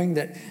them, knowing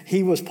that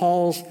he was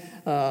Paul's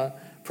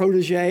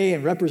protege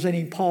and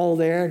representing Paul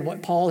there, and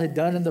what Paul had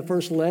done in the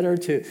first letter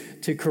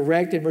to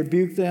correct and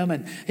rebuke them,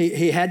 and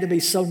he had to be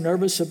so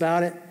nervous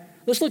about it.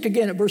 Let's look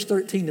again at verse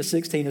 13 to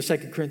 16 of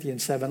 2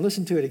 Corinthians 7.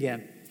 Listen to it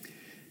again.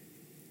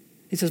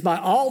 He says, "By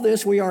all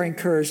this we are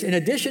encouraged. In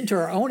addition to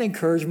our own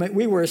encouragement,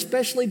 we were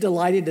especially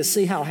delighted to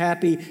see how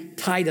happy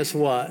Titus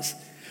was,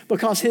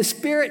 because his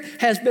spirit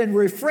has been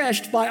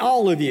refreshed by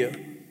all of you.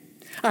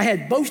 I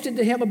had boasted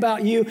to him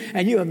about you,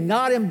 and you have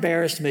not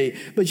embarrassed me.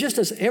 But just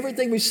as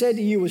everything we said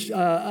to you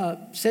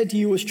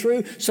was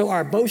true, so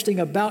our boasting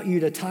about you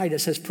to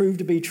Titus has proved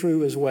to be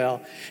true as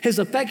well. His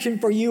affection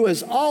for you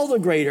is all the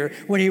greater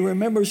when he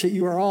remembers that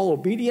you are all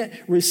obedient,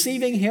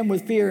 receiving him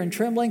with fear and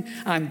trembling.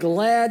 I'm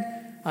glad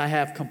I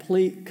have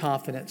complete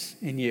confidence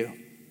in you."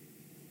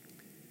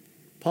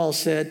 Paul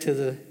said to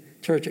the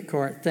church at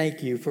Corinth,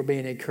 "Thank you for being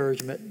an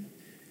encouragement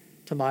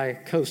to my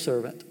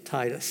co-servant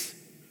Titus.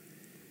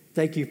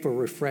 Thank you for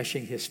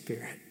refreshing his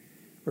spirit,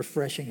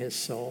 refreshing his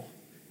soul.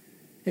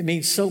 It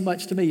means so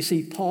much to me." You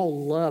see,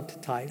 Paul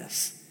loved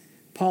Titus.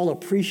 Paul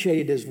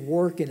appreciated his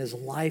work and his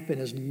life and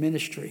his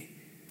ministry.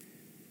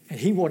 And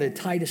he wanted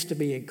Titus to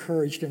be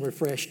encouraged and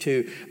refreshed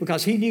too,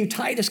 because he knew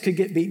Titus could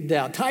get beaten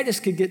down.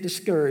 Titus could get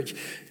discouraged.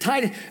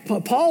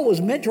 Paul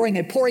was mentoring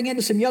and pouring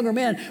into some younger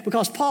men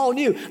because Paul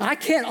knew, I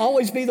can't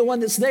always be the one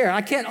that's there.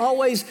 I can't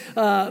always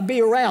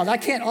be around. I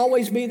can't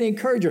always be the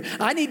encourager.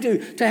 I need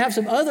to have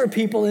some other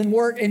people in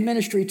work and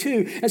ministry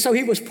too. And so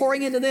he was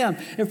pouring into them.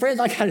 And friends,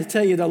 I got to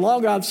tell you, the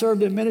longer I've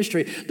served in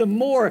ministry, the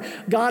more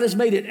God has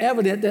made it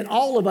evident that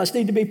all of us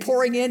need to be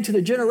pouring into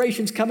the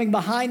generations coming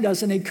behind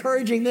us and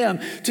encouraging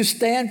them to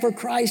stand for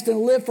Christ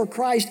and live for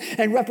Christ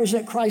and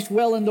represent Christ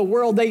well in the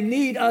world. They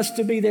need us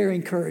to be their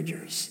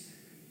encouragers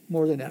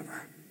more than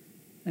ever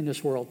in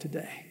this world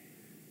today.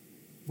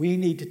 We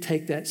need to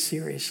take that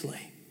seriously.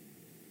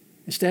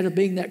 Instead of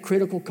being that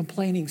critical,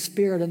 complaining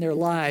spirit in their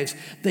lives,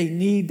 they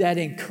need that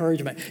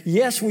encouragement.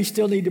 Yes, we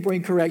still need to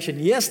bring correction.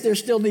 Yes, there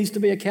still needs to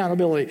be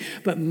accountability.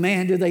 But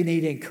man, do they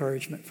need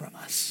encouragement from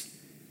us.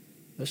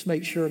 Let's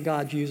make sure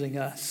God's using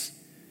us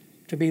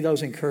to be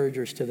those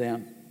encouragers to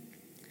them.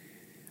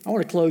 I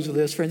want to close with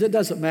this, friends. It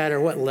doesn't matter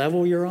what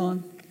level you're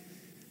on,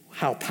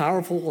 how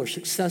powerful or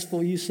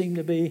successful you seem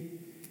to be.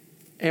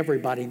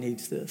 Everybody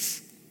needs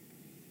this.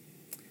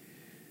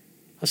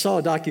 I saw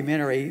a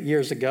documentary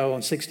years ago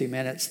on 60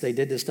 Minutes. They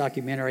did this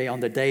documentary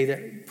on the day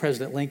that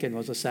President Lincoln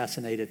was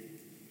assassinated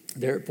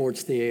there at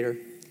Ford's Theater.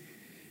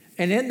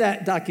 And in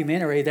that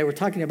documentary, they were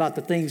talking about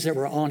the things that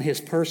were on his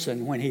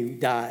person when he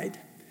died.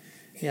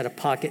 He had a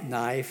pocket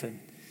knife and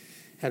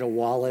had a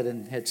wallet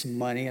and had some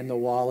money in the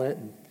wallet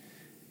and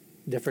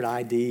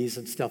different IDs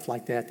and stuff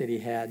like that he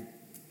had.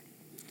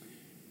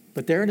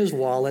 But there in his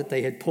wallet,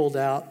 they had pulled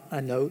out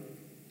a note,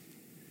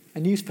 a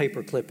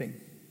newspaper clipping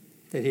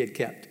that he had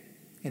kept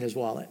in his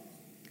wallet.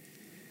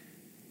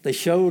 They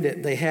showed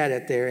it, they had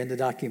it there in the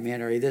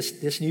documentary.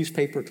 This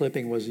newspaper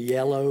clipping was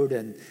yellowed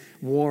and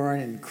worn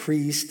and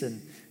creased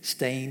and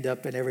stained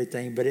up and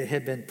everything, but it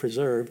had been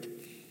preserved.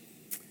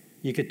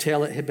 You could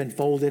tell it had been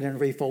folded and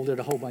refolded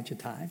a whole bunch of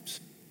times.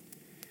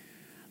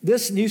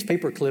 This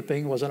newspaper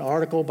clipping was an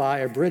article by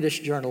a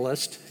British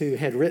journalist who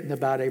had written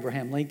about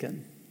Abraham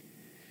Lincoln.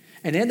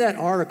 And in that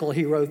article,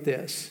 he wrote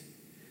this: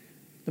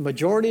 the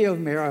majority of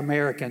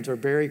Americans are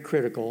very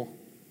critical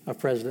of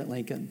President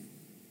Lincoln,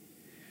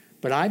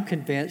 but I'm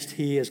convinced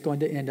he is going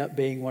to end up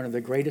being one of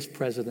the greatest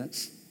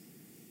presidents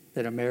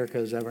that America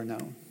has ever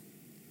known.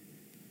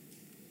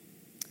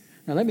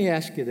 Now, let me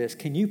ask you this.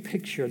 Can you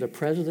picture the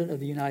President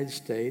of the United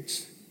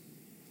States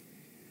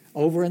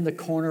over in the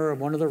corner of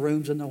one of the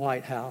rooms in the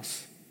White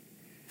House,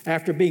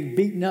 after being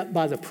beaten up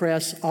by the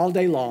press all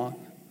day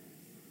long,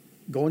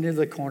 going into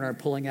the corner and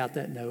pulling out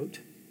that note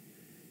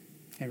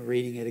and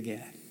reading it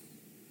again?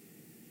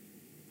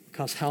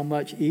 Because how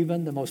much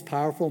even the most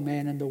powerful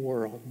man in the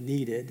world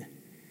needed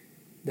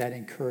that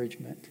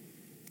encouragement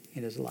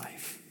in his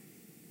life.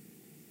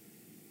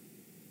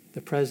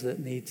 The president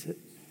needs it.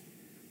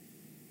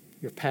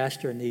 Your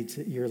pastor needs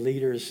it. Your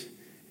leaders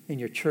in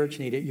your church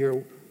need it.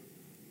 Your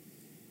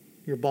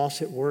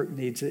boss at work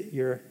needs it.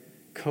 Your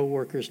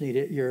co-workers need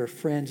it. Your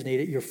friends need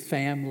it. Your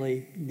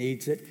family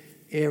needs it.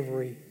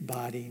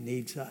 Everybody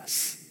needs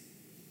us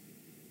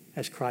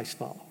as Christ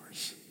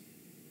followers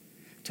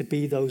to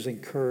be those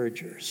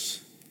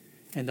encouragers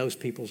in those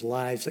people's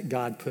lives that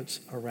God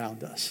puts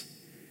around us.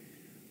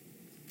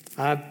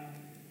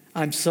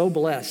 I'm so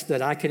blessed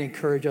that I can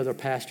encourage other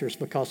pastors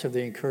because of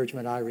the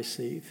encouragement I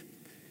receive.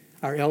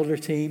 Our elder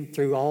team,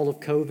 through all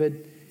of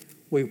COVID,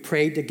 we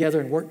prayed together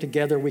and worked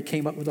together. We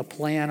came up with a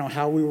plan on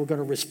how we were going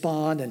to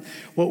respond and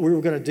what we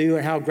were going to do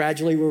and how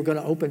gradually we were going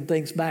to open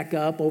things back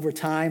up over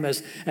time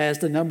as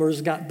the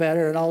numbers got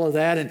better and all of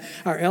that. And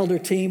our elder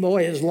team,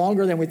 boy, it was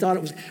longer than we thought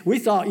it was. We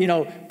thought,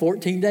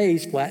 14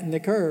 days, flatten the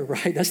curve,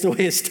 right? That's the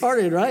way it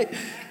started, right?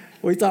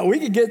 We thought we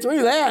could get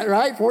through that,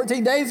 right?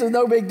 14 days is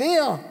no big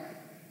deal.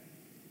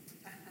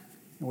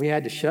 We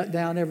had to shut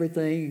down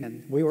everything,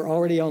 and we were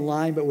already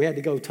online, but we had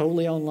to go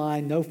totally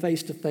online, no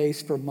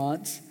face-to-face for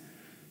months.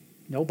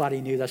 Nobody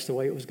knew that's the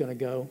way it was going to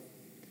go.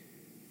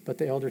 But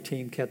the elder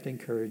team kept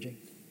encouraging.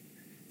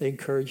 They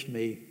encouraged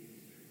me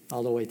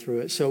all the way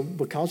through it. So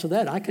because of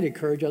that, I could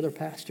encourage other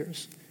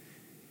pastors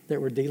that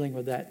were dealing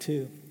with that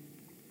too.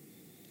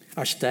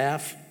 Our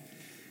staff,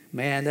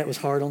 man, that was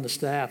hard on the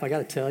staff. I got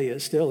to tell you, it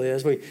still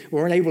is. We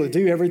weren't able to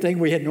do everything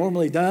we had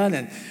normally done,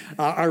 and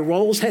our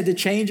roles had to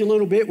change a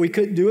little bit. We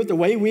couldn't do it the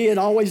way we had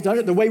always done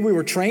it, the way we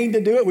were trained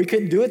to do it. We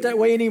couldn't do it that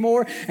way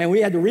anymore, and we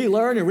had to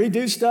relearn and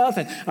redo stuff,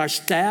 and our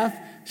staff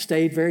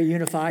stayed very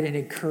unified and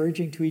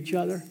encouraging to each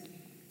other.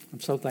 I'm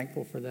so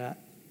thankful for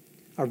that.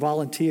 Our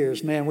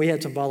volunteers, man, we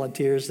had some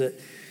volunteers that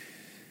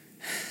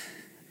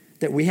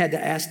we had to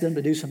ask them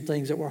to do some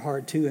things that were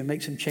hard too and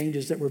make some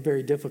changes that were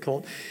very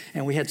difficult.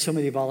 And we had so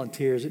many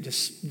volunteers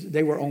that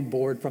they were on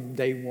board from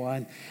day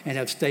one and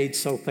have stayed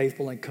so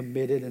faithful and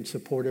committed and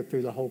supportive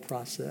through the whole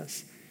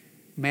process.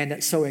 Man,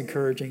 that's so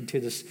encouraging to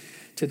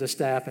the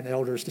staff and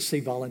elders to see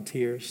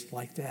volunteers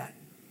like that.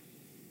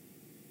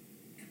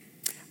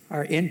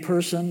 our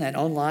in-person and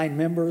online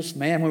members.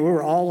 Man, when we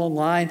were all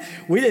online,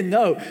 we didn't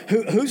know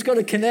who's going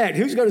to connect,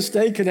 who's going to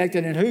stay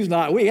connected, and who's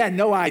not. We had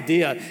no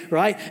idea,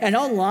 right? And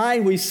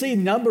online, we see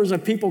numbers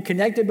of people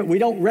connected, but we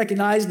don't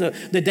recognize the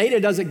data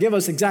doesn't give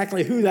us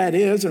exactly who that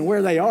is and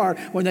where they are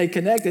when they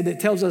connected. It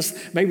tells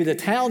us maybe the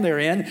town they're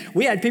in.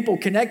 We had people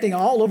connecting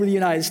all over the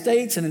United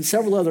States and in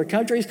several other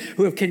countries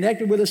who have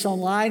connected with us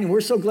online, and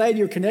we're so glad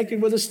you're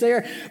connected with us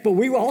there. But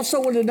we also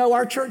wanted to know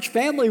our church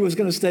family was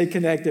going to stay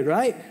connected,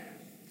 right?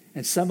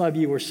 And some of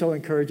you were so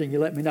encouraging. You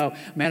let me know,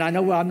 man, I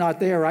know I'm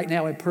not there right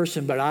now in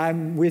person, but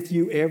I'm with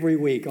you every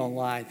week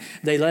online.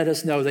 They let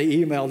us know. They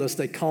emailed us.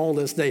 They called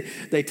us.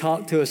 They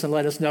talked to us and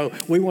let us know,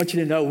 we want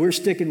you to know we're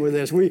sticking with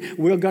this.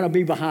 We're going to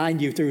be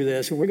behind you through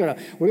this. And we're going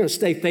to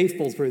stay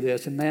faithful through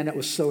this. And man, that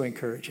was so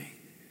encouraging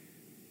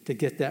to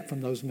get that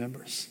from those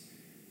members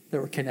that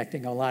were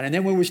connecting online. And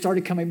then when we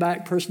started coming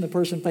back person to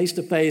person, face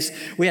to face,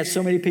 we had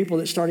so many people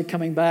that started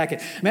coming back.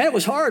 And man, it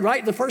was hard,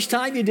 right? The first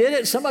time you did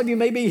it, some of you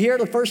may be here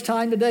the first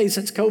time today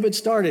since COVID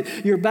started.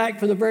 You're back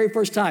for the very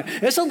first time.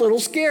 It's a little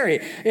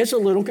scary.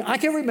 I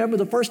can remember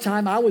the first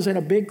time I was in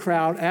a big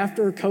crowd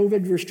after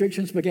COVID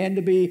restrictions began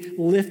to be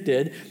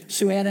lifted.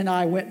 Sue Ann and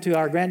I went to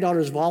our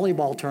granddaughter's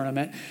volleyball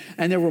tournament,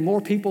 and there were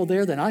more people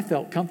there than I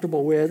felt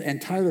comfortable with,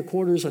 and tighter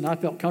quarters than I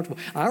felt comfortable.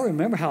 I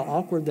remember how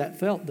awkward that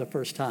felt the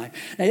first time.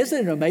 Now,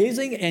 isn't it amazing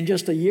in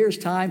just a year's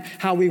time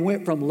how we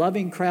went from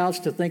loving crowds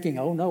to thinking,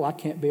 oh no, I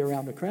can't be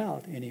around the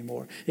crowd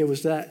anymore. It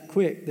was that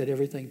quick that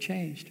everything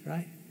changed,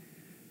 right?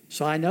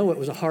 So I know it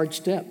was a hard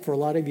step for a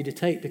lot of you to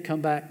take, to come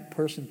back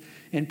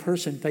in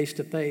person, face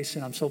to face.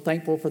 And I'm so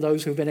thankful for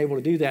those who've been able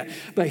to do that.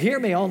 But hear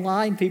me,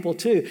 online people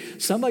too.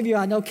 Some of you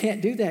I know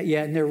can't do that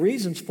yet, and there are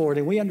reasons for it,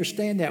 and we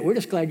understand that. We're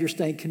just glad you're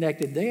staying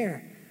connected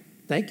there.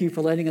 Thank you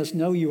for letting us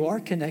know you are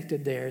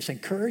connected there. It's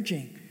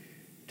encouraging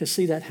to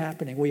see that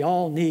happening. We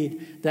all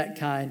need that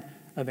kind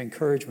of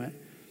encouragement.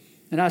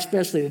 And I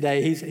especially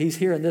today, he's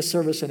here in this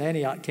service at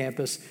Antioch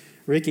campus,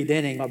 Ricky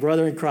Denning, my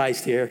brother in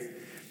Christ here.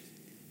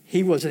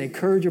 He was an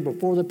encourager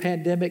before the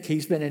pandemic.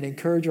 He's been an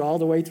encourager all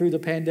the way through the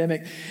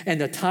pandemic.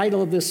 And the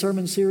title of this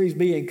sermon series,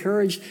 Be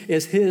Encouraged,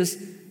 is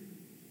his,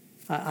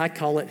 I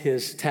call it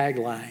his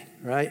tagline,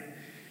 right?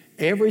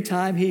 Every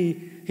time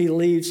he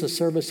leaves a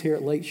service here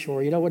at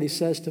Lakeshore, you know what he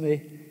says to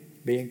me?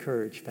 Be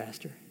encouraged,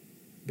 Pastor.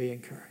 Be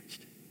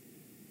encouraged.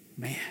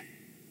 Man,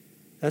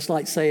 that's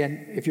like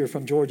saying, if you're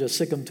from Georgia,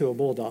 sick 'em to a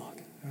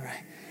bulldog. All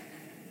right.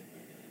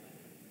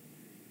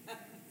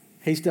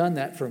 He's done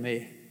that for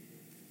me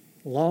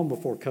long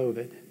before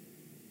COVID,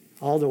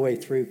 all the way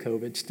through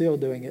COVID, still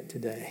doing it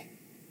today.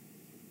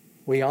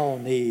 We all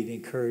need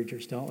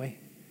encouragers, don't we?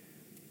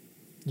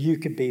 You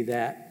could be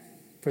that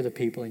for the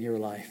people in your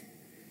life.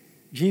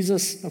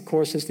 Jesus, of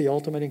course, is the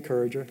ultimate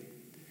encourager.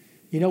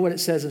 You know what it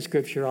says in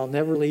Scripture, I'll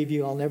never leave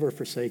you, I'll never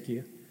forsake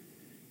you.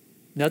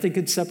 Nothing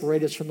can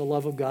separate us from the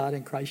love of God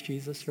in Christ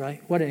Jesus,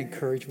 right? What an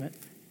encouragement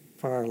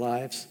for our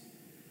lives.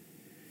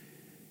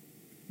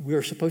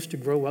 We're supposed to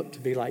grow up to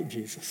be like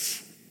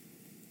Jesus.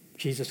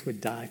 Jesus would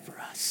die for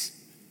us.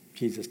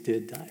 Jesus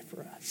did die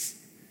for us.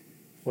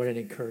 What an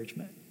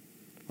encouragement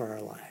for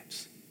our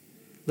lives.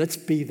 Let's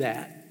be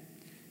that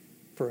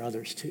for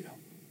others too.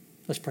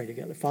 Let's pray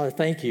together. Father,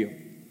 thank you.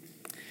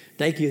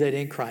 Thank you that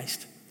in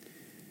Christ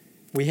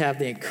we have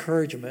the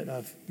encouragement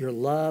of your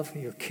love,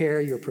 your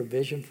care, your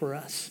provision for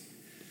us.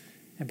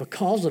 And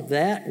because of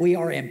that, we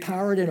are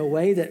empowered in a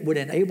way that would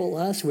enable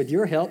us, with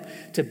your help,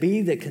 to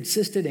be the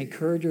consistent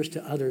encouragers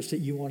to others that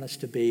you want us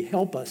to be.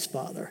 Help us,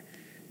 Father,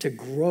 to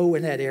grow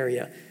in that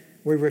area.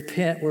 We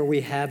repent where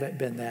we haven't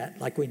been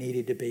that, like we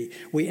needed to be.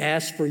 We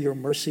ask for your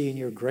mercy and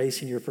your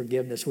grace and your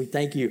forgiveness. We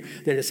thank you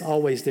that it's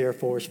always there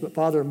for us. But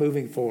Father,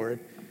 moving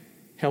forward,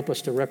 help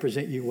us to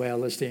represent you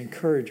well as the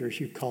encouragers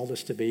you've called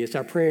us to be. It's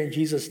our prayer in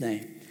Jesus'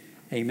 name.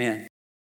 Amen.